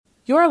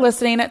You're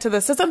listening to the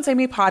Systems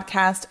Amy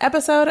podcast,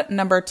 episode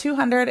number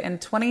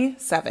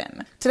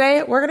 227.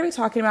 Today, we're going to be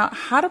talking about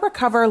how to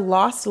recover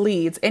lost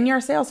leads in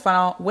your sales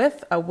funnel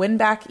with a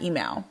Winback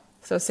email.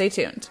 So stay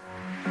tuned.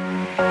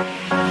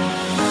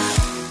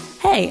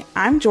 Hey,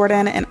 I'm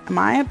Jordan, and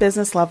my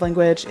business love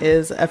language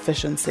is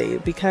efficiency,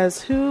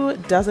 because who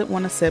doesn't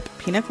want to sip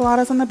pina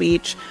coladas on the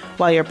beach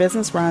while your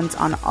business runs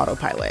on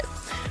autopilot?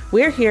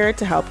 We're here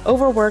to help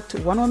overworked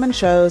one-woman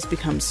shows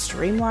become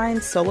streamlined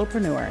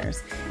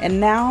solopreneurs.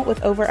 And now,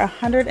 with over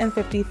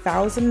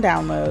 150,000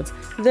 downloads,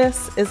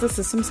 this is the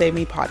System Save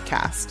Me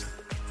podcast.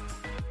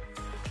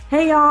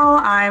 Hey, y'all.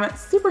 I'm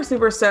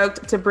super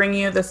stoked to bring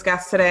you this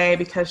guest today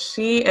because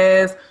she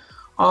is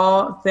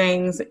all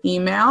things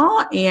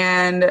email.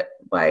 And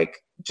I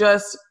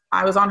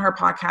was on her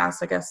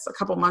podcast, I guess, a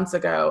couple months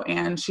ago,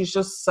 and she's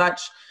just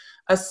such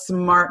a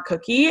smart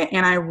cookie.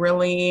 And I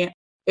really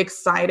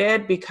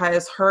excited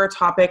because her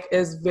topic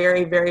is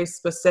very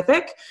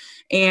specific.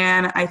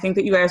 And I think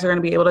that you guys are going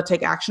to be able to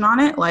take action on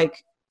it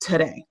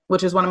today,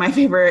 which is one of my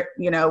favorite,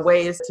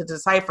 ways to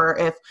decipher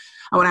if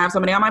I want to have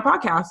somebody on my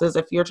podcast is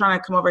if you're trying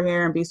to come over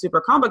here and be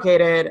super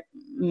complicated.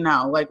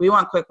 No, we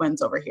want quick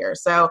wins over here.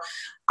 So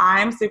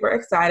I'm super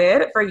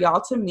excited for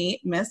y'all to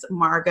meet Miss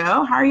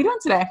Margot. How are you doing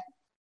today?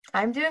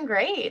 I'm doing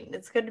great.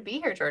 It's good to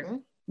be here,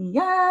 Jordan.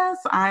 Yes,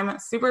 I'm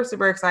super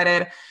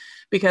excited.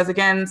 Because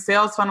again,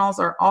 sales funnels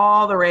are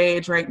all the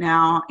rage right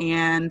now.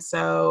 And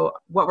so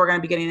what we're going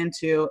to be getting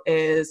into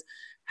is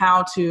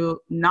how to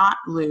not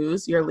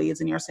lose your leads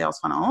in your sales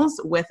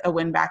funnels with a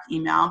Winback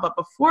email. But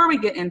before we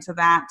get into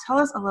that, tell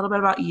us a little bit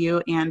about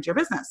you and your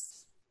business.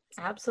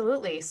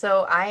 Absolutely.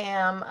 So I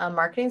am a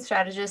marketing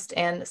strategist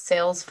and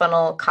sales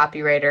funnel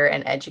copywriter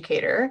and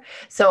educator.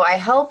 So I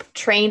help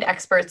trained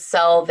experts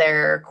sell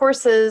their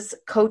courses,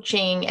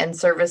 coaching, and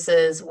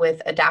services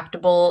with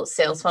adaptable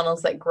sales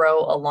funnels that grow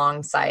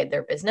alongside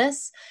their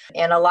business.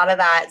 And a lot of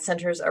that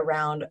centers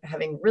around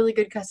having really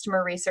good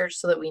customer research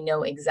so that we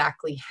know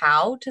exactly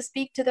how to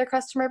speak to their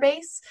customer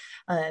base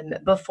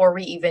before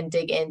we even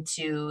dig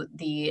into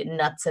the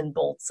nuts and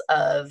bolts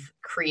of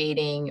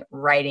creating,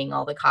 writing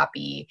all the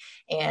copy,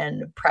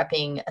 and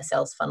prepping a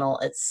sales funnel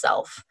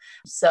itself.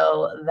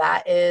 So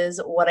that is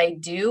what I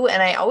do.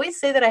 And I always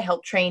say that I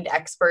help trained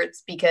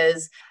experts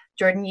because,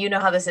 Jordan, you know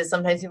how this is.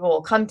 Sometimes people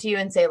will come to you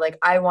and say,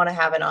 I want to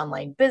have an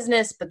online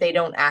business, but they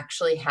don't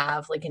actually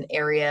have an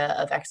area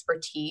of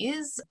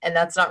expertise. And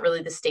that's not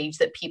really the stage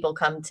that people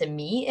come to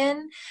me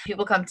in.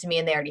 People come to me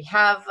and they already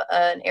have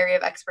an area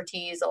of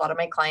expertise. A lot of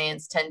my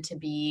clients tend to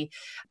be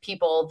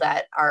people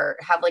that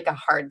have a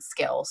hard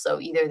skill. So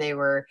either they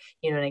were,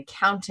 an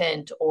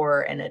accountant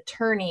or an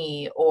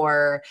attorney,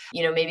 or,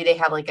 maybe they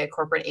have a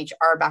corporate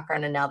HR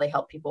background and now they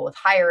help people with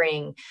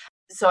hiring.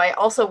 So I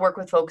also work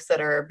with folks that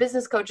are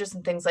business coaches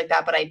and things like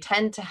that, but I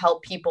tend to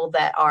help people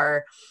that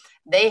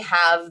they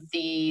have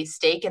the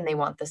steak and they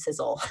want the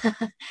sizzle.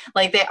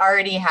 They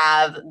already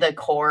have the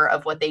core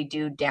of what they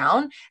do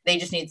down. They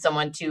just need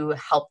someone to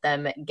help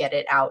them get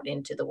it out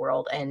into the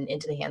world and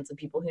into the hands of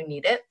people who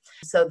need it.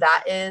 So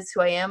that is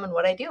who I am and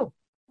what I do.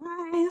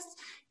 Nice.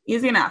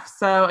 Easy enough.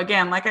 So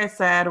again, like I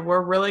said,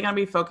 we're really going to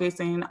be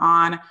focusing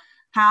on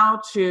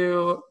how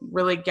to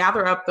really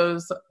gather up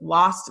those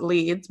lost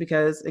leads,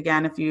 because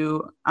again, if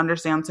you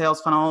understand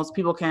sales funnels,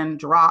 people can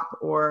drop,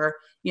 or,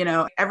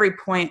 every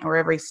point or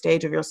every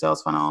stage of your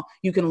sales funnel,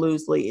 you can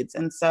lose leads.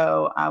 And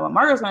so what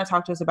Margot's going to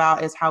talk to us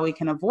about is how we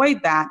can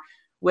avoid that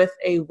with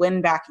a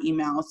Winback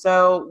email.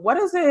 So what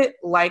is it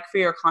like for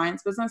your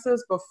clients'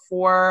 businesses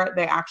before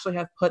they actually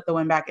have put the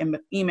Winback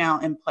email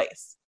in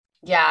place?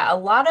 Yeah, a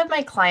lot of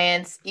my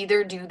clients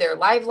either do their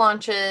live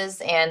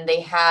launches and they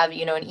have,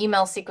 an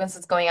email sequence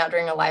that's going out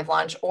during a live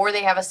launch, or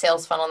they have a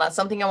sales funnel. And that's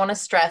something I want to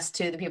stress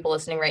to the people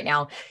listening right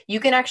now. You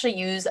can actually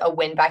use a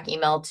Winback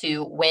email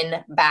to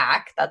win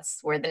back. That's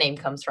where the name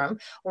comes from.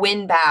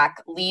 Win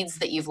back leads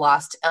that you've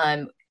lost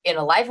in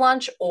a live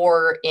launch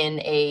or in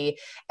a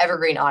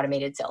evergreen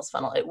automated sales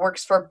funnel. It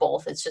works for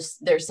both. It's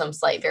just there's some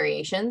slight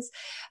variations.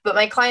 But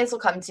my clients will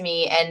come to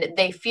me and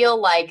they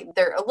feel like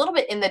they're a little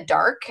bit in the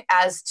dark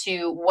as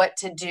to what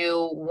to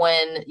do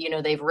when,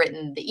 they've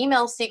written the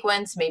email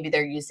sequence. Maybe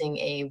they're using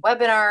a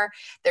webinar.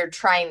 They're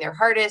trying their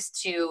hardest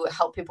to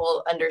help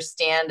people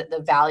understand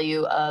the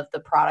value of the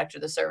product or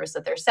the service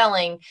that they're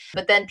selling.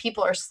 But then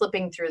people are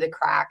slipping through the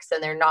cracks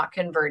and they're not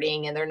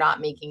converting and they're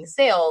not making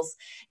sales.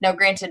 Now,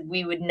 granted,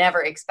 we would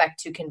never expect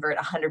to convert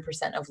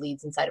 100% of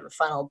leads inside of a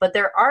funnel, but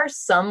there are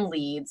some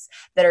leads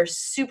that are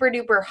super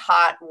duper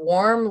hot,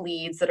 warm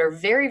leads that are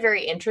very,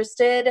 very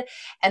interested,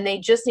 and they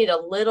just need a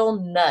little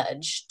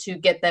nudge to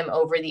get them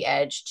over the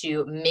edge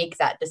to make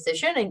that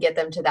decision and get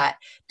them to that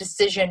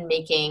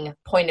decision-making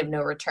point of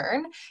no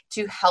return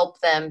to help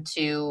them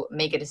to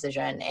make a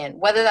decision. And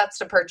whether that's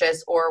to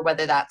purchase or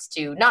whether that's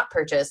to not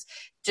purchase,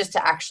 just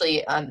to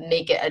actually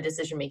make it a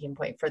decision-making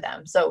point for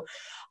them. So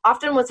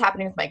often what's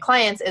happening with my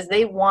clients is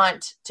they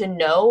want to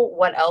know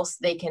what else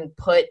they can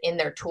put in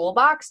their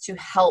toolbox to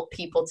help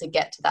people to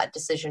get to that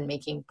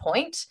decision-making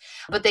point.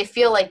 But they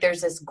feel like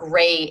there's this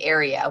gray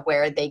area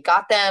where they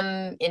got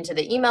them into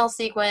the email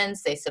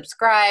sequence, they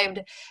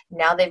subscribed,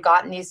 now they've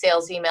gotten these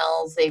sales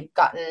emails, they've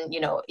gotten,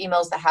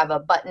 emails that have a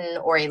button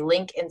or a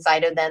link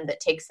inside of them that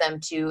takes them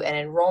to an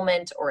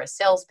enrollment or a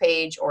sales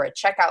page or a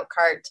checkout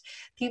cart.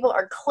 People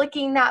are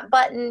clicking that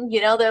button,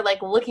 they're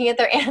like looking at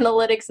their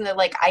analytics and they're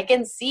like, I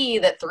can see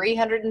that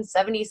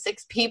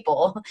 376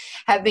 people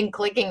have been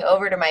clicking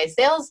over to my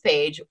sales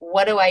page.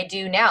 What do I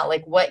do now?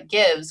 Like, what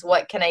gives?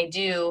 What can I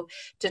do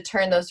to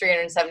turn those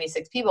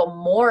 376 people,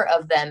 more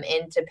of them,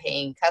 into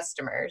paying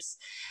customers?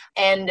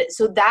 And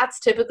so that's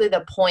typically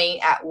the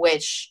point at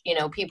which,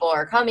 people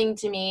are coming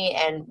to me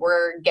and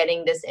we're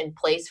getting this in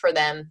place for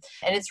them.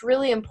 And it's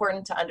really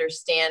important to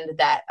understand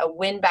that a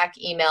win-back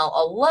email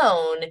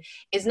alone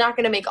is not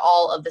going to make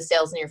all of the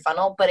sales in your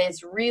funnel, but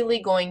it's really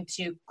going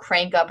to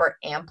crank up or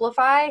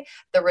amplify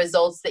the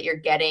results that you're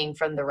getting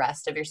from the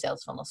rest of your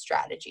sales funnel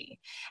strategy.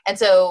 And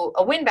so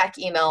a win-back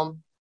email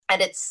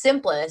at its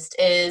simplest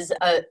is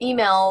an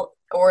email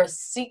or a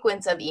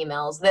sequence of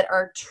emails that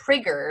are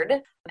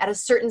triggered at a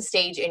certain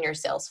stage in your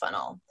sales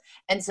funnel.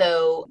 And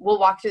so we'll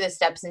walk through the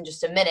steps in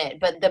just a minute,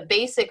 but the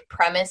basic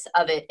premise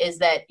of it is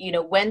that,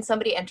 when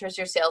somebody enters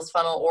your sales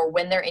funnel or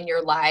when they're in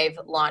your live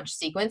launch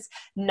sequence,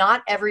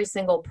 not every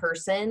single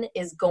person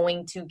is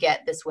going to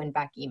get this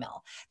win-back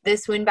email.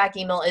 This win-back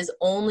email is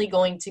only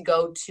going to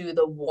go to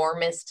the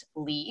warmest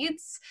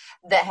leads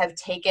that have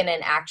taken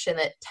an action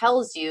that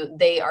tells you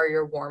they are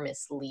your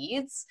warmest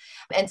leads.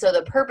 And so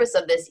the purpose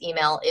of this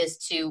email is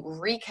to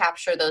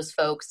recapture those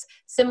folks,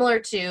 similar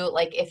to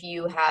like if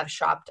you have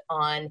shopped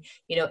on,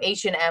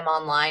 H&M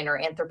online or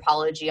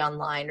Anthropology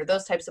online or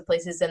those types of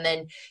places, and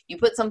then you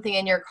put something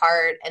in your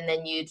cart and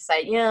then you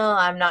decide,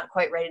 I'm not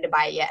quite ready to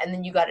buy it yet, and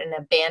then you got an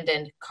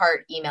abandoned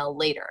cart email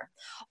later.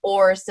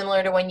 Or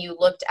similar to when you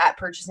looked at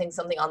purchasing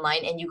something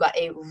online and you got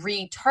a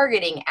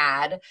retargeting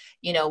ad,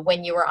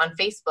 when you were on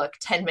Facebook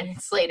 10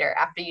 minutes later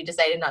after you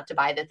decided not to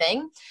buy the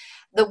thing.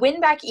 The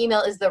win-back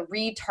email is the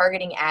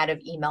retargeting ad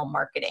of email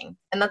marketing.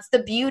 And that's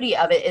the beauty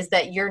of it, is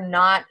that you're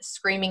not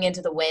screaming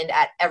into the wind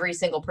at every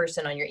single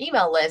person on your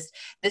email list.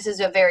 This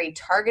is a very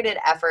targeted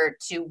effort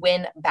to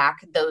win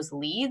back those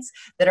leads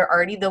that are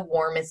already the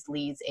warmest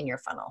leads in your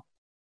funnel.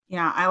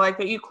 Yeah, I like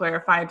that you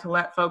clarified to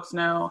let folks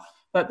know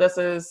that this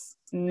is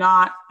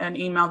not an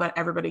email that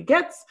everybody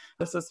gets.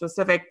 This is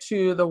specific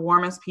to the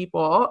warmest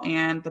people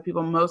and the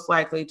people most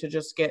likely to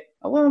just get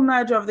a little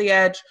nudge over the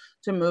edge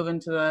to move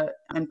into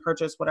and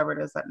purchase whatever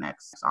it is that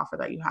next offer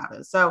that you have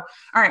is. So,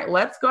 all right,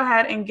 let's go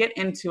ahead and get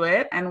into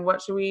it. And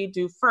what should we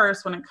do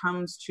first when it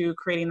comes to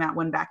creating that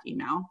win-back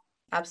email?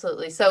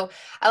 Absolutely. So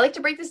I like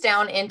to break this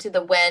down into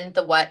the when,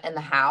 the what, and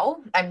the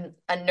how. I'm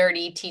a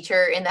nerdy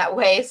teacher in that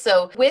way.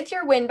 So with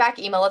your win back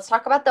email, let's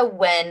talk about the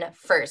when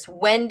first.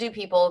 When do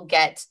people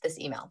get this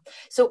email?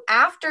 So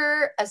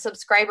after a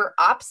subscriber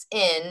opts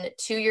in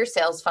to your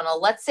sales funnel,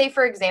 let's say,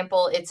 for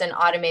example, it's an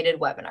automated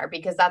webinar,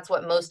 because that's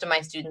what most of my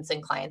students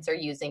and clients are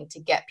using to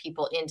get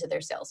people into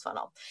their sales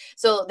funnel.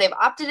 So they've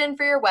opted in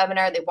for your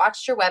webinar, they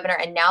watched your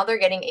webinar, and now they're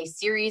getting a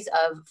series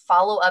of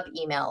follow-up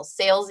emails,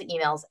 sales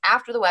emails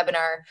after the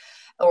webinar,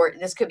 or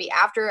this could be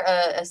after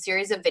a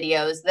series of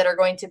videos that are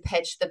going to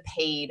pitch the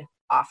paid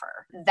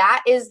offer.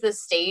 That is the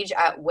stage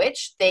at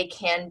which they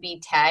can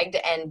be tagged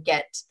and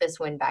get this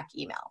win back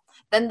email.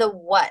 Then the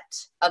what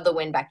of the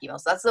win back email.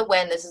 So that's the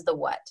when, this is the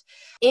what.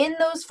 In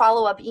those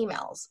follow-up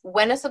emails,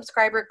 when a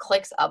subscriber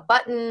clicks a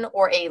button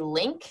or a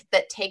link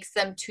that takes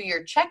them to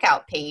your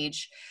checkout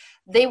page,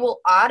 they will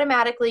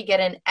automatically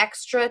get an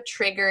extra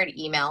triggered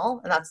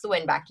email, and that's the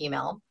win-back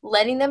email,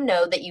 letting them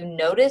know that you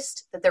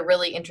noticed that they're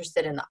really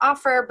interested in the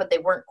offer, but they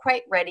weren't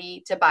quite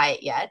ready to buy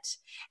it yet,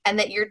 and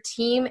that your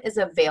team is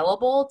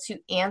available to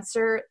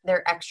answer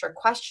their extra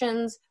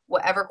questions.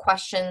 Whatever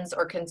questions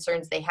or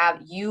concerns they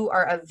have, you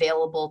are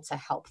available to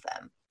help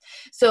them.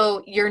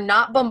 So you're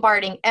not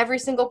bombarding every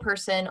single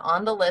person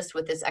on the list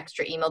with this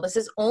extra email. This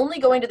is only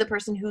going to the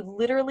person who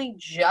literally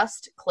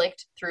just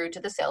clicked through to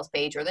the sales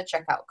page or the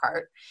checkout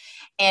cart,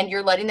 and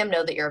you're letting them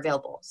know that you're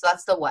available. So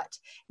that's the what.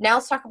 Now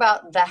let's talk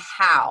about the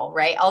how,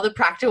 right? All the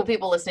practical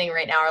people listening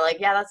right now are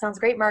like, yeah, that sounds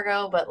great,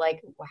 Margot, but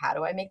like, how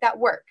do I make that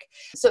work?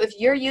 So if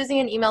you're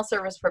using an email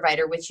service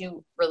provider, which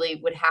you really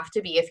would have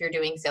to be if you're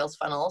doing sales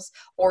funnels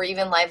or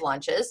even live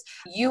launches,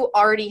 you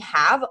already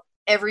have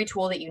every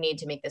tool that you need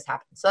to make this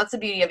happen. So that's the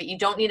beauty of it. You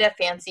don't need a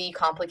fancy,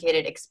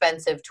 complicated,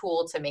 expensive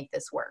tool to make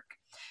this work.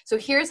 So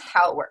here's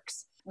how it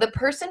works. The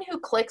person who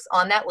clicks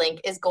on that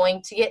link is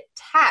going to get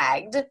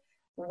tagged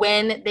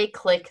when they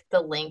click the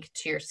link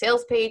to your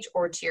sales page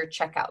or to your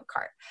checkout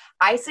cart.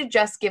 I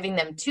suggest giving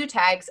them 2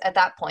 tags at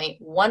that point.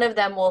 One of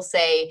them will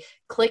say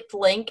clicked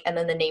link and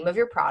then the name of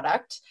your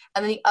product.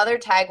 And then the other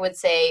tag would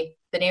say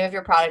the name of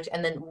your product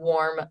and then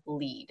warm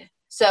lead.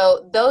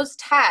 So those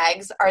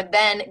tags are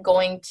then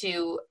going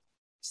to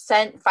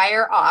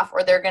fire off,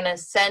 or they're going to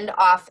send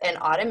off an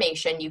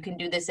automation. You can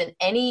do this in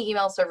any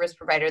email service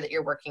provider that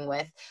you're working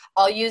with.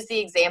 I'll use the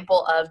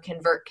example of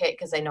ConvertKit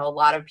because I know a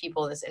lot of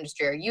people in this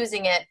industry are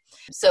using it.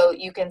 So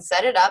you can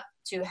set it up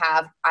to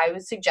have, I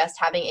would suggest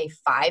having a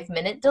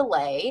 5-minute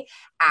delay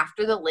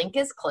after the link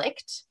is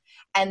clicked.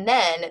 And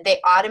then they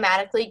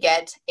automatically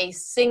get a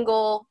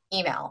single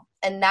email,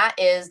 and that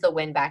is the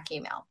Winback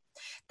email.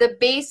 The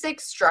basic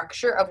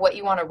structure of what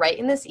you want to write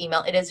in this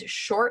email, it is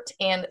short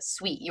and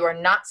sweet. You are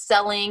not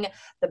selling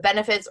the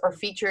benefits or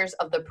features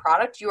of the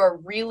product. You are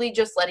really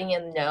just letting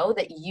them know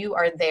that you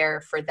are there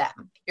for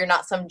them. You're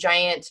not some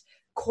giant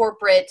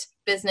corporate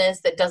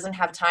business that doesn't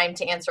have time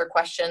to answer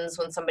questions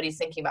when somebody's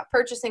thinking about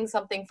purchasing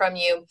something from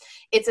you.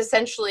 It's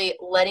essentially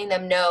letting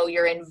them know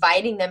you're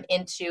inviting them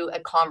into a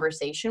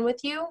conversation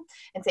with you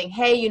and saying,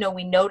 hey,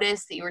 we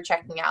noticed that you were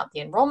checking out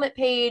the enrollment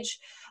page.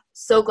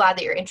 So glad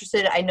that you're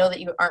interested. I know that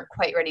you aren't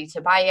quite ready to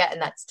buy yet,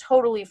 and that's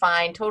totally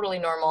fine, totally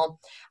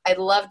normal. I'd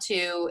love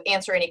to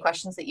answer any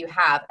questions that you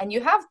have. And you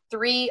have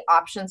 3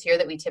 options here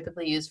that we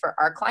typically use for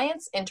our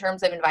clients in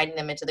terms of inviting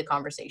them into the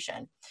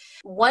conversation.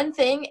 One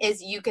thing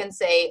is you can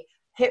say,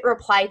 hit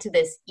reply to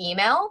this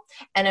email,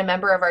 and a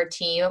member of our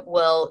team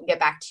will get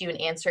back to you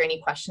and answer any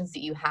questions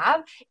that you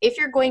have. If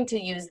you're going to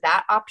use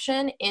that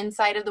option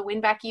inside of the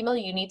Winback email,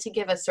 you need to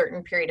give a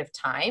certain period of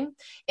time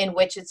in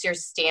which it's your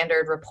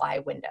standard reply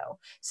window.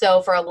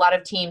 So for a lot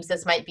of teams,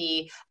 this might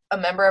be a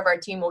member of our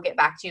team will get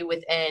back to you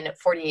within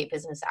 48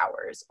 business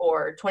hours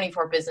or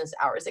 24 business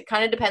hours. It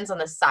kind of depends on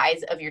the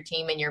size of your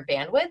team and your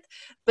bandwidth,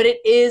 but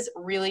it is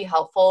really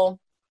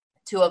helpful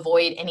to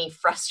avoid any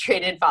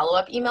frustrated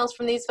follow-up emails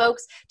from these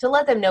folks, to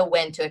let them know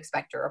when to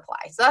expect a reply.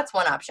 So that's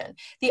one option.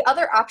 The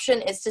other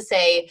option is to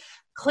say,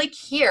 click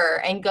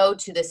here and go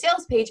to the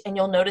sales page, and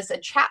you'll notice a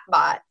chat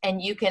bot,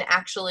 and you can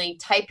actually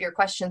type your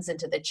questions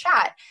into the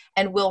chat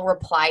and we'll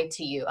reply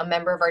to you. A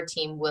member of our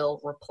team will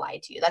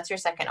reply to you. That's your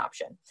second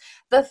option.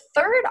 The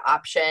third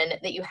option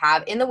that you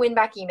have in the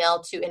Winback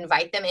email to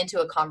invite them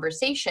into a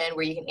conversation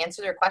where you can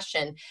answer their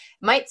question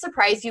might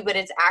surprise you, but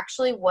it's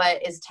actually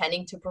what is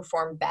tending to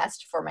perform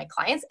best for my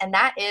clients, and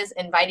that is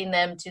inviting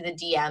them to the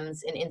DMs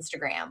in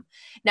Instagram.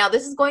 Now,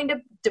 this is going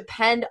to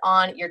depend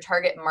on your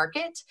target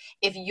market.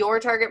 If your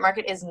target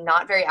market is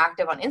not very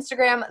active on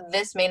Instagram,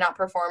 this may not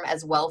perform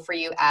as well for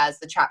you as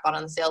the chatbot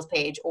on the sales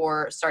page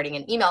or starting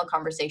an email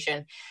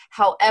conversation.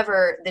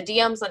 However, the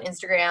DMs on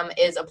Instagram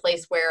is a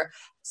place where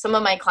some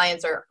of my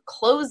clients are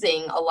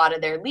closing a lot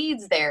of their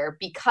leads there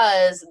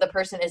because the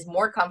person is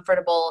more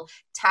comfortable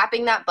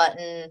tapping that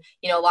button.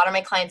 A lot of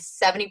my clients,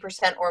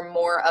 70% or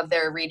more of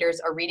their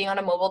readers are reading on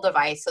a mobile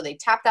device. So they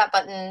tap that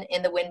button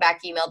in the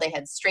Winback email, they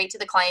head straight to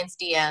the client's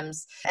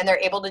DMs, and they're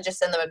able to just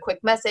send them a quick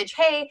message.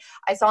 Hey,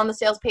 I saw on the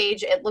sales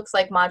page, it looks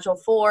like module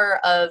 4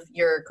 of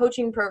your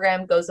coaching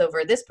program goes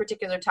over this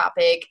particular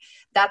topic.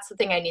 That's the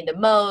thing I need the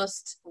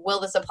most.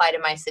 Will this apply to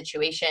my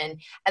situation?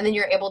 And then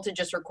you're able to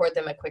just record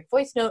them a quick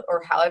voice note,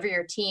 or however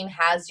your team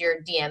has your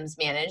DMs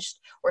managed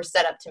or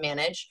set up to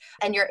manage,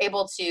 and you're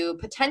able to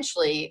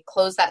potentially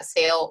close that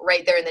sale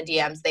right there in the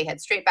DMs. They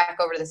head straight back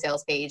over to the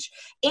sales page,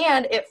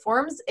 and it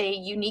forms a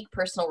unique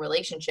personal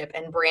relationship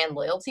and brand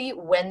loyalty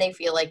when they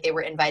feel like they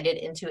were invited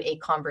into a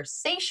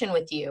conversation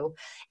with you.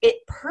 It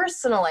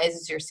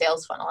personalizes your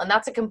sales funnel, and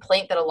that's a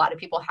complaint that a lot of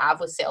people have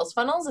with sales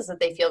funnels, is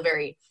that they feel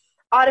very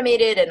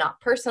automated and not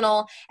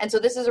personal. And so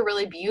this is a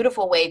really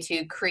beautiful way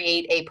to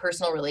create a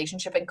personal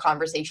relationship and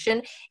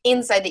conversation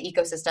inside the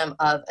ecosystem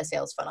of a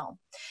sales funnel.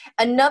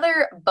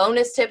 Another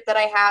bonus tip that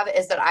I have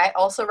is that I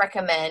also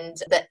recommend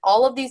that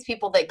all of these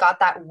people that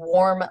got that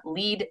warm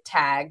lead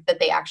tag,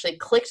 that they actually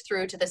clicked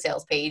through to the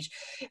sales page,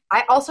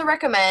 I also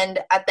recommend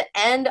at the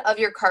end of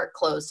your cart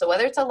close, so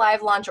whether it's a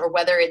live launch or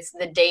whether it's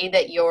the day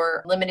that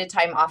your limited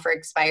time offer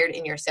expired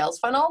in your sales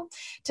funnel,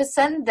 to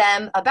send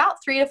them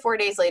about 3 to 4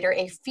 days later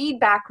a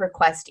feedback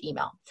request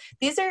email.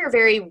 These are your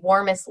very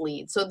warmest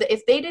leads. So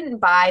if they didn't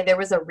buy, there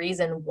was a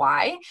reason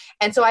why.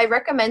 And so I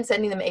recommend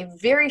sending them a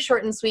very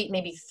short and sweet,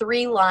 maybe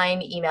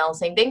 3-line email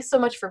saying, thanks so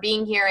much for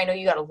being here. I know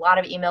you got a lot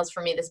of emails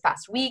from me this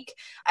past week.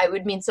 It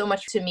would mean so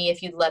much to me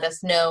if you'd let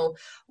us know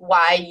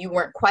why you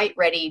weren't quite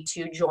ready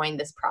to join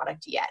this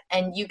product yet.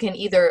 And you can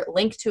either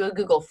link to a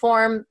Google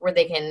form where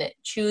they can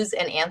choose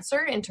an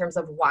answer in terms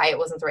of why it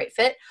wasn't the right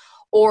fit,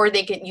 or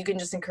you can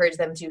just encourage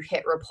them to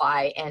hit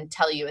reply and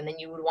tell you. And then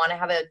you would want to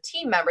have a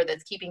team member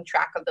that's keeping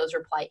track of those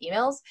reply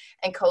emails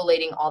and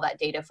collating all that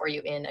data for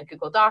you in a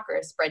Google Doc or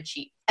a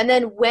spreadsheet. And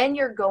then when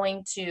you're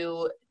going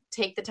to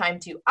take the time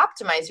to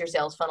optimize your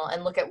sales funnel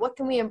and look at what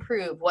can we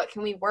improve, what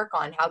can we work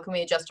on, how can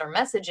we adjust our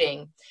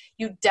messaging,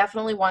 you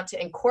definitely want to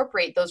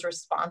incorporate those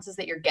responses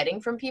that you're getting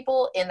from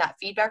people in that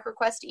feedback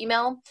request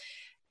email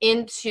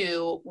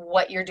into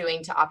what you're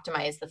doing to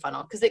optimize the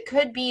funnel. Because it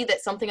could be that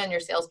something on your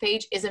sales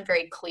page isn't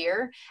very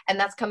clear, and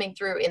that's coming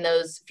through in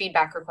those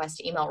feedback request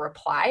email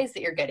replies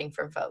that you're getting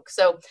from folks.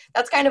 So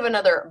that's kind of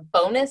another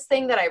bonus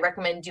thing that I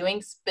recommend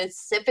doing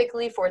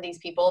specifically for these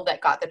people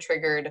that got the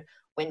triggered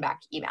Winback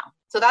email.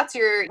 So that's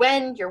your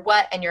when, your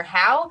what, and your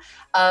how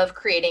of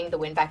creating the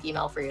Winback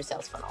email for your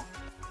sales funnel.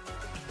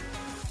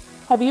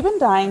 Have you been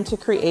dying to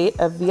create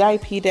a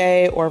VIP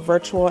day or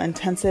virtual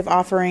intensive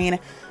offering,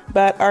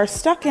 but are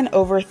stuck in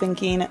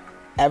overthinking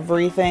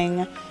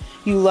everything?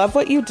 You love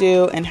what you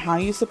do and how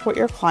you support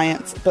your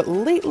clients, but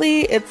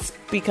lately it's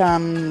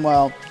become,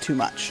 well, too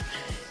much.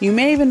 You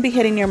may even be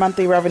hitting your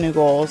monthly revenue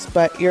goals,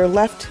 but you're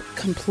left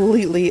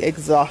completely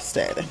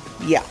exhausted.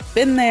 Yeah,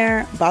 been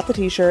there, bought the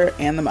t-shirt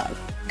and the mug.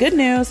 Good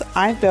news,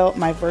 I've built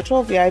my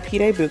virtual VIP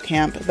Day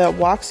bootcamp that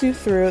walks you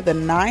through the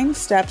 9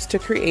 steps to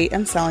create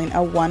and selling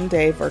a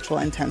one-day virtual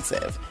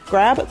intensive.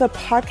 Grab the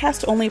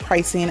podcast-only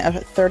pricing of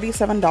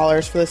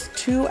 $37 for this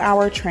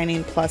 2-hour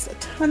training plus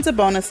tons of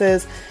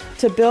bonuses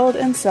to build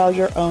and sell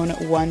your own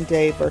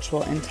one-day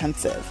virtual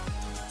intensive.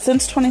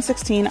 Since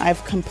 2016,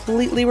 I've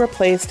completely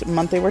replaced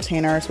monthly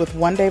retainers with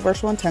one-day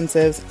virtual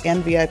intensives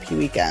and VIP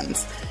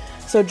weekends.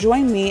 So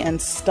join me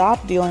and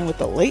stop dealing with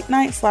the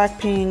late-night Slack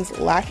pings,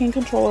 lacking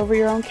control over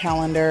your own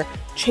calendar,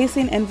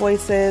 chasing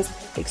invoices,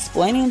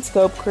 explaining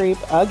scope creep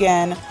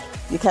again.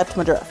 You catch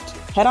my drift.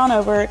 Head on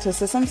over to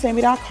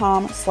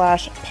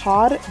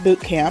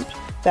systemsavvy.com/podbootcamp.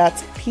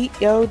 That's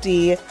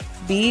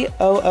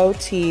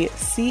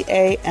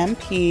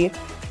PODBOOTCAMP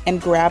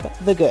and grab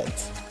the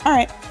goods. All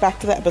right,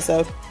 back to the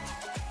episode.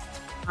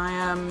 I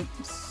am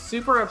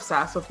super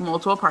obsessed with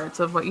multiple parts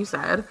of what you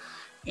said.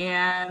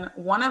 And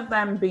one of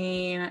them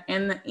being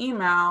in the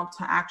email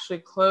to actually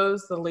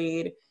close the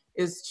lead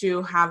is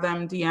to have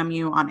them DM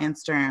you on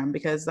Instagram,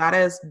 because that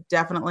is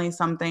definitely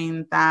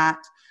something that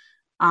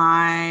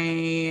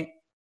I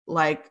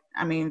like.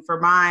 I mean, for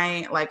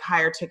my like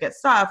higher ticket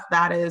stuff,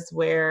 that is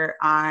where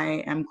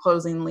I am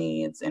closing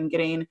leads and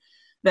getting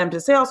them to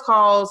sales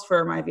calls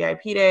for my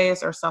VIP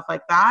days or stuff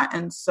like that.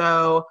 And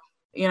so,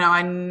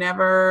 I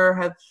never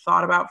had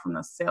thought about from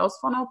the sales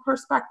funnel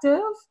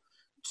perspective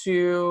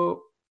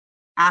to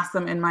ask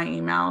them in my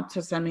email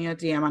to send me a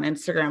DM on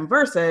Instagram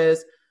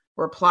versus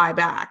reply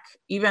back,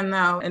 even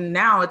though, and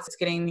now it's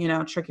getting,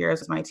 trickier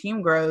as my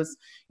team grows,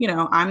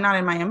 I'm not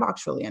in my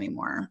inbox really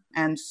anymore.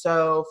 And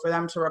so for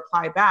them to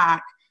reply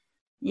back,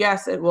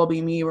 yes, it will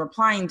be me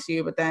replying to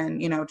you, but then,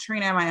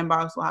 Trina in my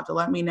inbox will have to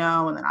let me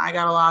know. And then I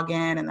got to log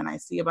in and then I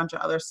see a bunch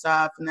of other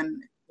stuff and then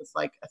it's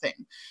like a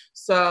thing.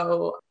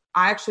 So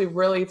I actually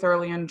really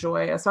thoroughly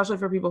enjoy, especially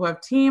for people who have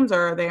teams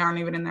or they aren't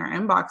even in their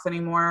inbox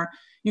anymore,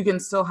 you can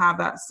still have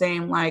that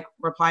same like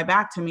reply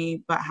back to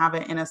me, but have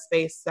it in a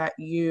space that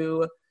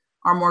you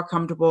are more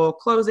comfortable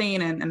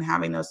closing and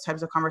having those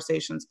types of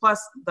conversations,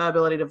 plus the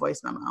ability to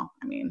voice memo.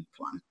 I mean,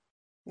 come on.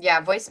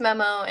 Yeah, voice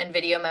memo and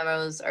video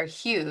memos are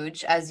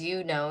huge, as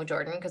you know,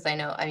 Jordan, because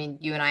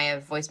you and I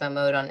have voice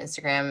memoed on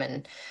Instagram,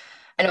 and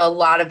I know a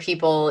lot of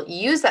people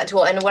use that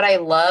tool. And what I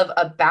love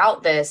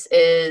about this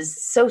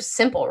is so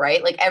simple,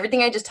 right? Like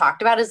everything I just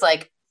talked about is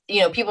like,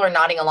 people are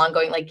nodding along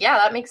going like, yeah,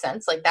 that makes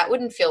sense. Like that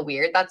wouldn't feel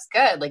weird. That's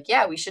good. Like,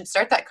 yeah, we should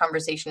start that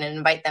conversation and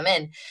invite them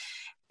in.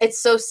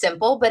 It's so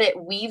simple, but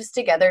it weaves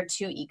together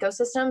 2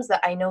 ecosystems that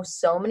I know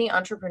so many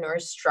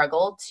entrepreneurs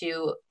struggle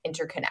to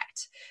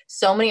interconnect.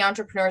 So many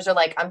entrepreneurs are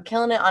like, I'm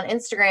killing it on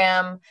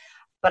Instagram,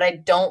 but I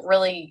don't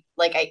really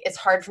it's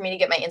hard for me to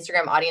get my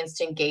Instagram audience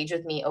to engage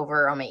with me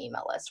over on my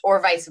email list,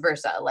 or vice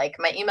versa. Like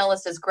my email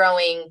list is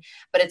growing,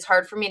 but it's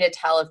hard for me to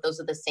tell if those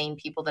are the same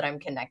people that I'm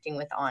connecting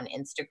with on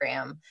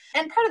Instagram.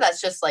 And part of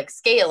that's just like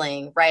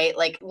scaling, right?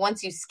 Like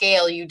once you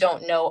scale, you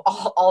don't know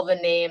all the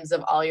names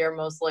of all your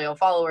most loyal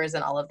followers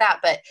and all of that.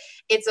 But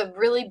it's a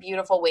really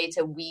beautiful way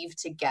to weave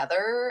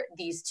together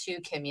these 2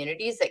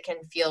 communities that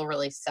can feel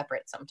really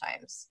separate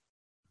sometimes.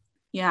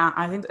 Yeah,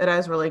 I think it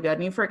is really good.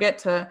 And you forget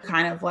to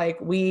kind of like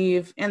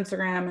weave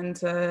Instagram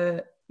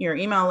into your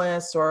email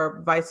list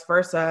or vice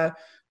versa,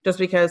 just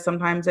because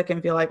sometimes it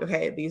can feel like,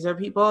 okay, these are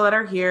people that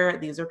are here,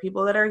 these are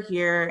people that are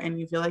here, and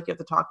you feel like you have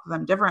to talk to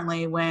them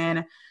differently,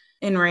 when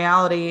in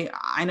reality,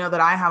 I know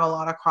that I have a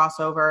lot of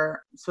crossover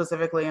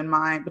specifically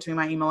between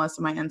my email list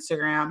and my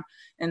Instagram.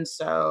 And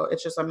so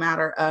it's just a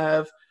matter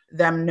of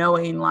them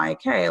knowing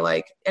like, hey,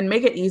 like, and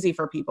make it easy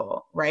for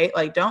people, right?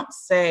 Like don't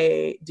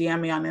say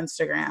DM me on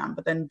Instagram,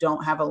 but then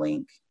don't have a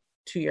link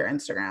to your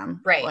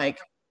Instagram. Right.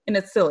 Like, and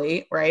it's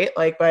silly, right?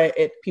 Like, but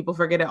people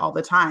forget it all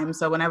the time.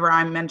 So whenever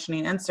I'm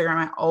mentioning Instagram,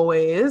 I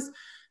always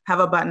have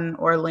a button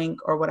or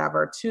link or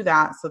whatever to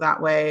that. So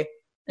that way,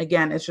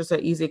 again, it's just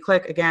an easy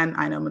click. Again,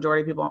 I know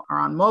majority of people are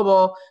on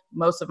mobile.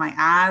 Most of my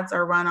ads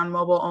are run on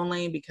mobile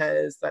only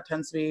because that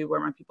tends to be where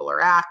my people are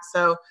at.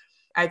 So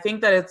I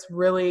think that it's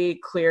really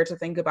clear to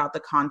think about the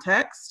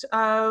context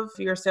of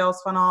your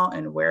sales funnel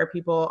and where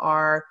people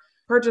are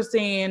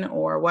purchasing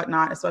or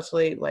whatnot,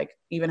 especially like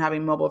even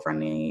having mobile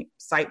friendly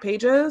site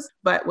pages.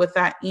 But with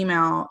that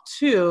email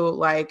too,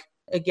 like,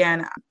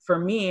 again, for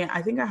me,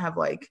 I think I have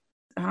like,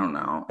 I don't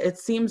know, it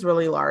seems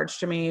really large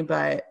to me,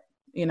 but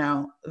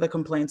the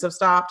complaints have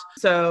stopped.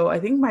 So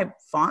I think my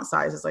font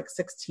size is like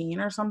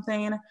 16 or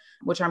something,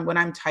 which when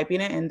I'm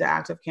typing it into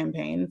Active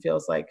Campaign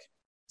feels like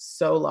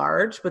so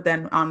large, but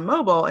then on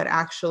mobile, it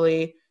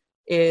actually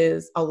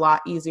is a lot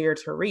easier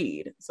to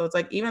read. So it's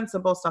like even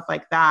simple stuff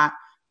like that,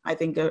 I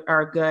think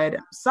are good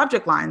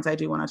subject lines I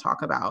do want to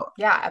talk about.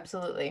 Yeah,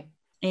 absolutely.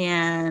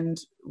 And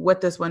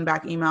with this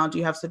Winback email, do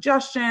you have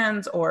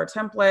suggestions or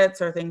templates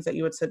or things that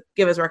you would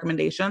give as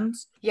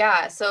recommendations?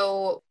 Yeah,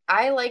 so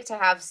I like to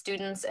have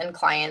students and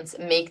clients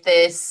make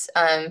this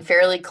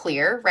fairly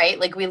clear, right?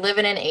 Like we live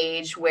in an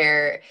age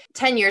where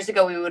 10 years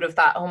ago we would have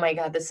thought, oh my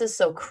God, this is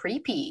so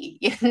creepy,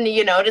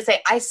 to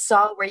say, I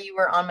saw where you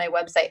were on my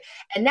website.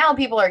 And now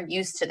people are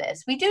used to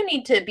this. We do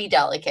need to be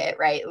delicate,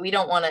 right? We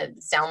don't want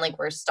to sound like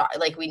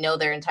like we know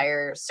their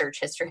entire search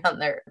history on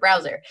their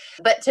browser.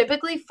 But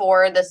typically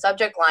for the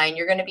subject line,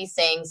 you're going to be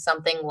saying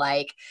something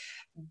like,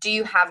 do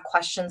you have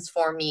questions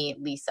for me,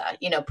 Lisa?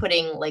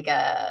 Putting like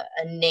a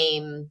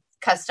name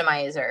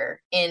customizer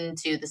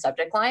into the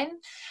subject line.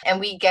 And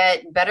we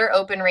get better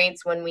open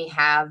rates when we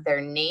have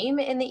their name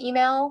in the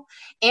email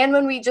and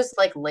when we just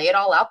like lay it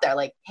all out there,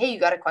 like, hey, you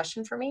got a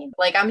question for me?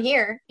 Like, I'm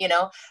here,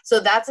 So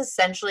that's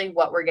essentially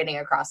what we're getting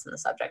across in the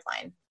subject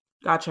line.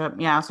 Gotcha.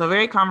 Yeah. So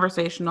very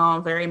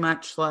conversational, very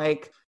much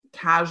like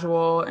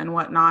casual and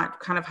whatnot,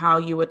 kind of how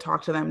you would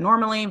talk to them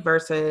normally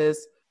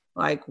versus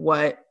like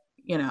what,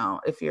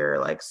 if you're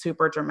like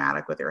super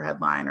dramatic with your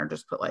headline or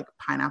just put like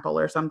pineapple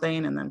or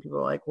something and then people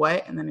are like,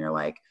 what? And then you're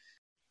like,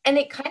 and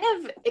it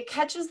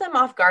catches them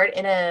off guard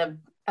in a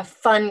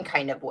fun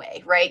kind of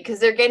way, right? Because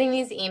they're getting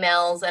these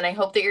emails and I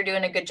hope that you're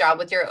doing a good job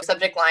with your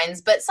subject lines,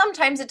 but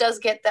sometimes it does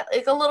get that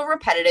it's a little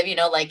repetitive,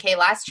 like, hey,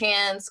 last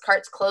chance,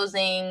 cart's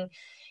closing,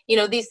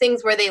 these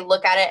things where they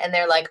look at it and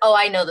they're like, oh,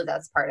 I know that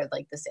that's part of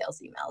like the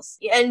sales emails.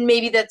 And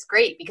maybe that's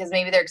great because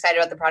maybe they're excited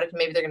about the product and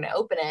maybe they're going to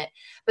open it.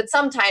 But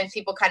sometimes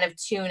people kind of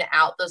tune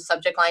out those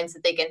subject lines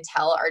that they can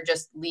tell are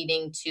just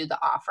leading to the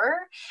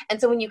offer.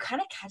 And so when you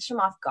kind of catch them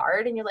off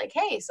guard and you're like,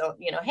 hey, so,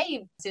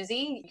 hey,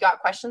 Susie, you got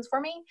questions for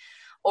me?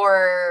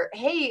 Or,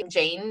 hey,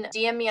 Jane,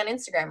 DM me on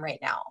Instagram right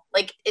now.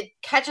 Like it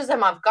catches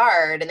them off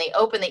guard and they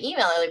open the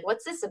email. They're like,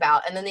 what's this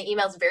about? And then the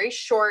email's very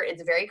short.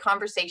 It's very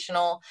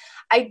conversational.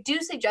 I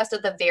do suggest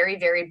at the very,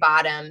 very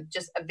bottom,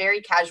 just a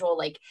very casual,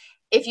 like,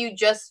 if you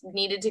just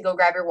needed to go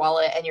grab your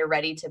wallet and you're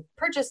ready to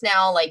purchase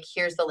now, like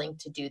here's the link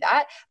to do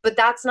that. But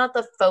that's not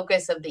the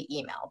focus of the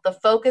email. The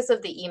focus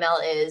of the email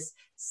is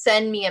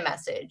send me a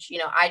message.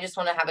 I just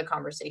want to have a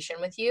conversation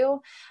with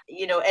you,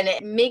 and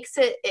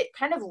it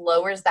kind of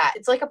lowers that.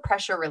 It's like a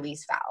pressure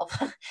release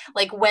valve.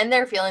 Like when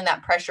they're feeling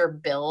that pressure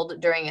build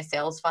during a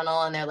sales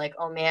funnel and they're like,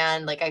 oh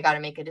man, like I got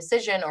to make a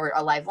decision, or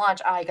a live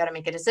launch, I got to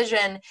make a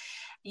decision.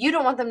 You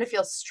don't want them to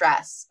feel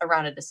stress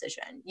around a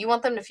decision. You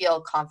want them to feel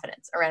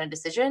confidence around a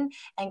decision.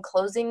 And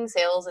closing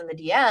sales in the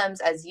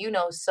DMs, as you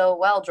know so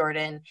well,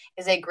 Jordan,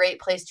 is a great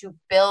place to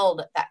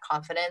build that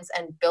confidence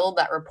and build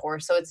that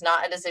rapport. So it's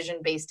not a decision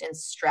based in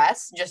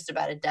stress, just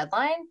about a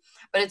deadline,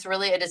 but it's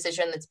really a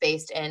decision that's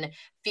based in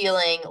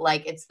feeling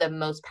like it's the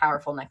most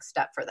powerful next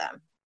step for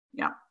them.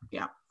 Yeah.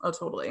 Yeah. Oh,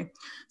 totally.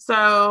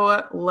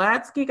 So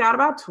let's geek out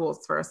about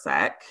tools for a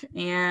sec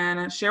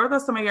and share with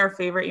us some of your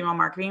favorite email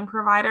marketing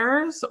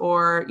providers,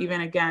 or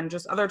even, again,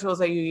 just other tools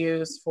that you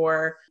use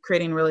for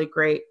creating really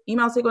great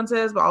email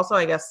sequences, but also,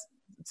 I guess,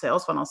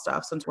 sales funnel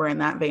stuff, since we're in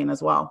that vein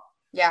as well.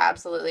 Yeah,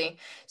 absolutely.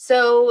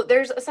 So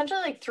there's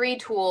essentially like 3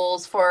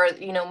 tools for,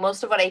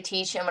 most of what I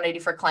teach and what I do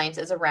for clients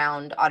is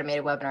around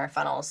automated webinar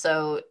funnels.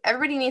 So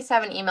everybody needs to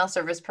have an email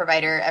service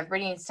provider.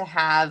 Everybody needs to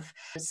have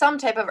some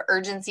type of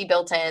urgency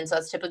built in. So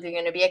it's typically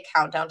going to be a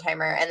countdown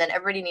timer. And then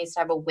everybody needs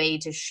to have a way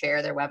to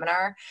share their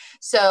webinar.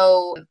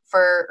 So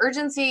for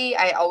urgency,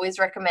 I always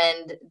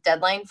recommend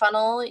Deadline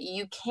Funnel.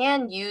 You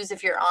can use,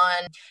 if you're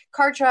on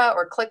Kartra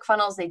or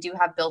ClickFunnels, they do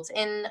have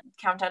built-in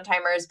countdown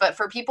timers. But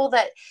for people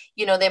that,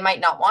 they might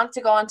not want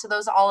to go onto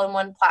those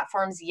all-in-one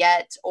platforms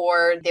yet,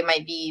 or they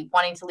might be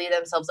wanting to leave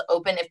themselves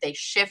open if they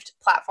shift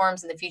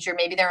platforms in the future.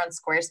 Maybe they're on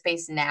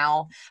Squarespace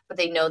now, but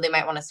they know they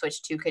might want to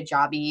switch to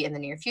Kajabi in the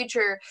near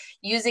future.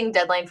 Using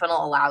Deadline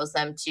Funnel allows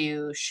them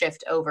to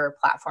shift over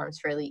platforms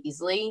fairly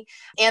easily.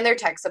 And their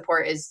tech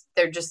support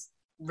they're just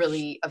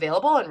really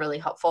available and really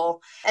helpful.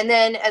 And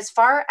then as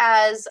far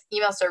as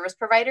email service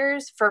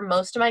providers, for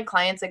most of my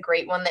clients, a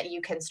great one that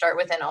you can start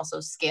with and also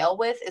scale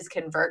with is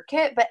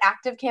ConvertKit, but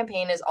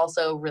ActiveCampaign is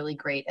also really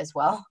great as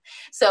well.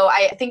 So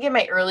I think in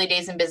my early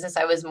days in business,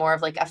 I was more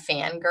of like a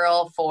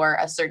fangirl for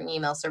a certain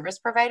email service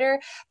provider,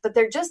 but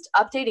they're just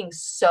updating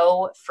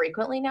so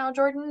frequently now,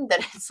 Jordan, that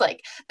it's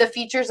like the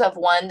features of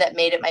one that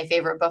made it my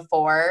favorite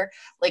before,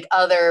 like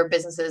other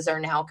businesses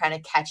are now kind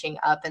of catching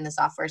up in the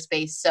software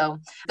space. So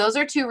those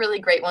are 2 really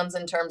great ones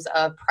in terms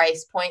of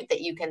price point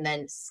that you can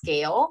then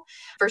scale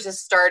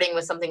versus starting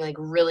with something like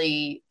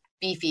really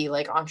beefy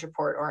like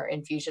Entreport or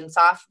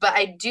Infusionsoft. But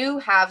I do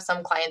have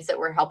some clients that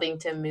we're helping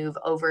to move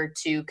over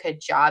to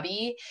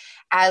Kajabi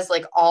as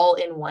like all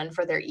in one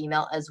for their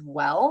email as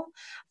well.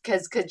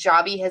 Because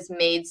Kajabi has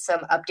made some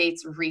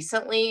updates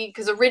recently.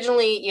 Because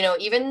originally,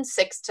 even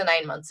 6 to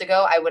 9 months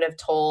ago, I would have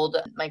told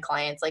my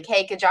clients like,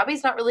 hey, Kajabi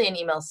is not really an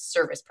email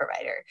service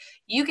provider.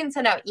 You can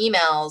send out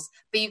emails,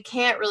 but you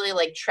can't really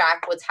like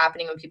track what's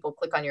happening when people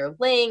click on your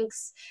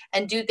links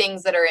and do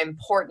things that are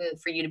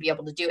important for you to be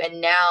able to do. And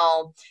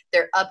now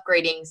they're upgrading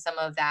upgrading some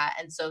of that.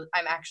 And so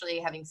I'm actually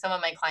having some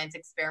of my clients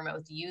experiment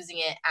with using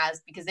it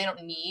because they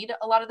don't need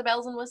a lot of the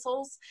bells and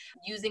whistles,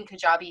 using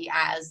Kajabi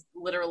as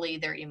literally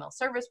their email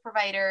service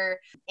provider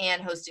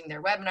and hosting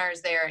their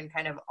webinars there and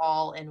kind of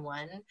all in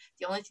one.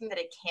 The only thing that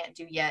it can't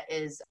do yet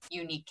is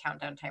unique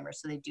countdown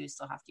timers. So they do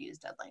still have to use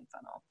Deadline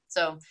Funnel.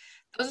 So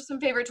those are some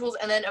favorite tools.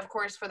 And then of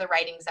course, for the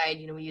writing side,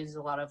 we use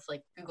a lot of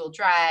like Google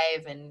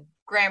Drive and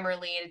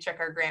Grammarly to check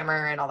our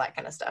grammar and all that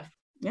kind of stuff.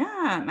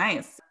 Yeah,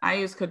 nice. I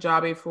use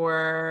Kajabi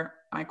for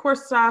my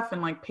course stuff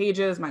and like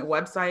pages. My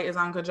website is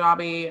on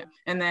Kajabi.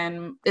 And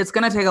then it's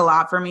going to take a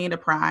lot for me to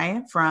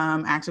pry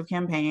from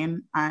ActiveCampaign.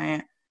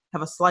 I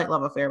have a slight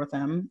love affair with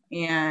them.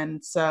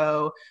 And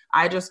so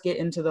I just get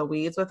into the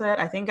weeds with it.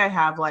 I think I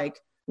have like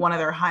one of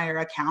their higher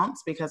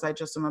accounts because I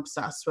just am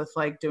obsessed with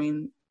like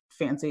doing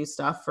fancy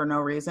stuff for no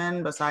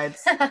reason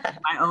besides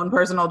my own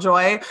personal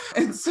joy.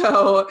 And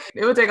so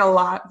it would take a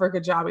lot for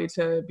Kajabi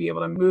to be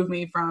able to move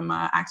me from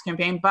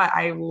ActiveCampaign, but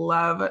I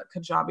love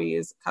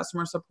Kajabi's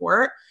customer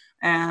support.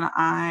 And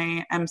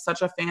I am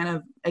such a fan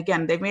of,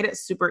 again, they've made it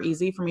super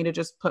easy for me to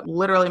just put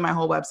literally my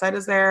whole website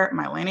is there.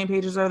 My landing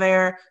pages are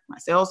there. My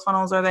sales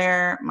funnels are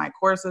there. My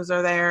courses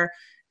are there.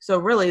 So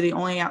really the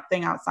only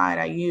thing outside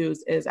I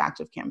use is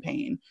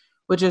ActiveCampaign,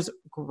 which is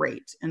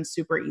great and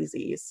super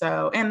easy.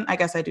 So, and I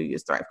guess I do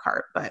use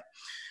Thrivecart, but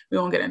we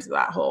won't get into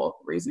that whole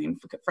reasoning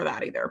for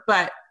that either.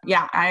 But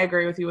yeah, I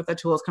agree with you with the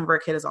tools.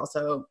 ConvertKit is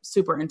also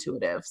super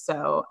intuitive.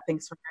 So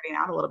thanks for nerding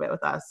out a little bit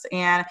with us.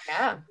 And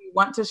if you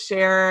want to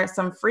share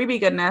some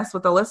freebie goodness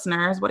with the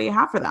listeners, what do you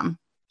have for them?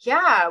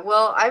 Yeah,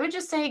 well, I would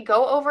just say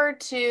go over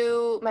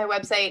to my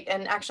website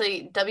and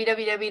actually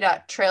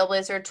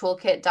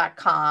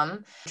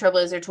www.trailblazertoolkit.com.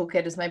 Trailblazer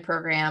Toolkit is my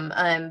program.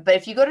 But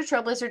if you go to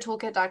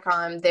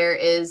trailblazertoolkit.com, there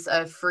is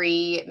a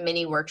free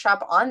mini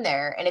workshop on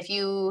there. And if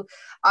you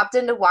opt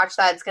in to watch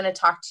that, it's going to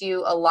talk to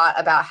you a lot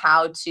about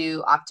how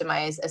to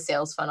optimize a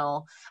sales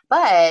funnel.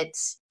 But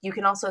you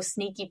can also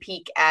sneaky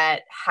peek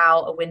at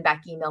how a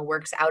Winback email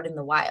works out in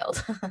the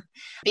wild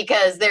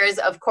because there is,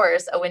 of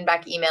course, a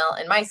Winback email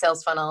in my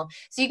sales funnel.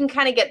 So you can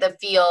kind of get the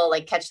feel,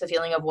 like catch the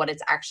feeling of what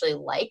it's actually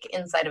like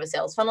inside of a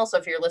sales funnel. So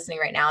if you're listening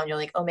right now and you're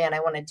like, oh man,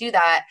 I want to do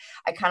that.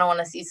 I kind of want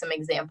to see some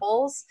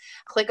examples.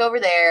 Click over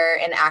there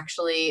and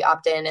actually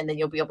opt in, and then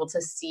you'll be able to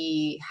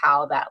see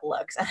how that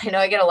looks. And I know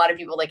I get a lot of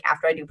people like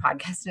after I do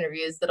podcast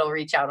interviews that'll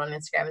reach out on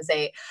Instagram and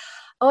say,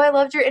 oh, I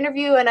loved your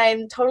interview and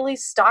I'm totally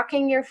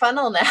stalking your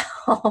funnel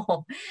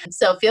now.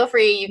 So feel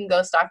free, you can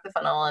go stalk the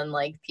funnel and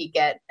like peek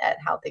at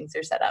how things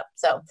are set up.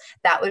 So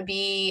that would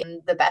be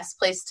the best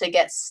place to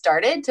get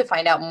started to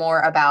find out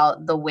more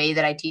about the way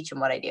that I teach and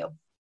what I do.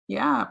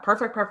 Yeah,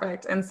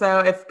 perfect. And so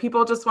if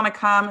people just want to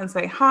come and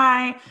say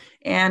hi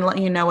and let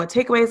you know what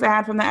takeaways they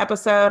had from the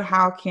episode,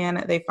 how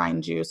can they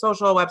find you?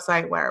 Social,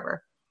 website,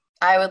 wherever?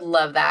 I would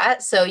love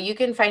that. So you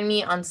can find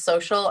me on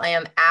social. I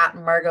am at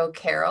Margot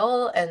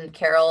Carroll, and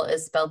Carroll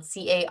is spelled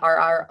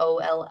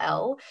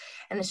Carroll.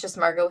 And it's just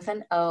Margot with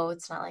an O.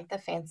 It's not like the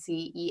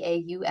fancy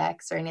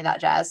EAUX or any of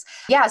that jazz.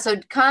 Yeah. So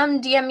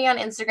come DM me on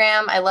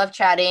Instagram. I love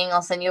chatting.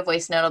 I'll send you a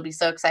voice note. I'll be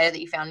so excited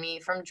that you found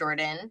me from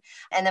Jordan.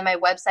 And then my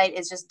website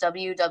is just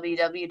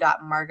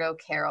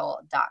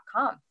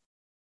www.margotcarroll.com.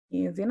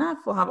 Easy enough.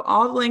 We'll have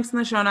all the links in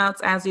the show notes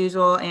as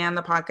usual and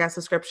the podcast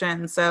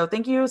description. So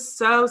thank you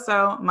so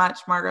much,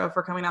 Margot,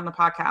 for coming on the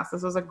podcast.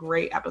 This was a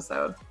great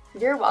episode.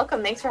 You're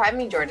welcome. Thanks for having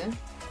me, Jordan.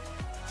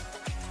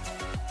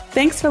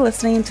 Thanks for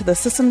listening to the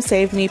System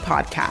Saved Me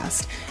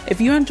podcast.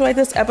 If you enjoyed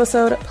this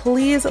episode,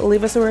 please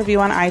leave us a review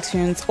on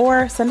iTunes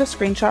or send a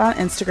screenshot on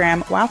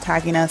Instagram while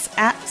tagging us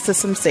at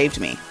System Saved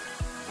Me.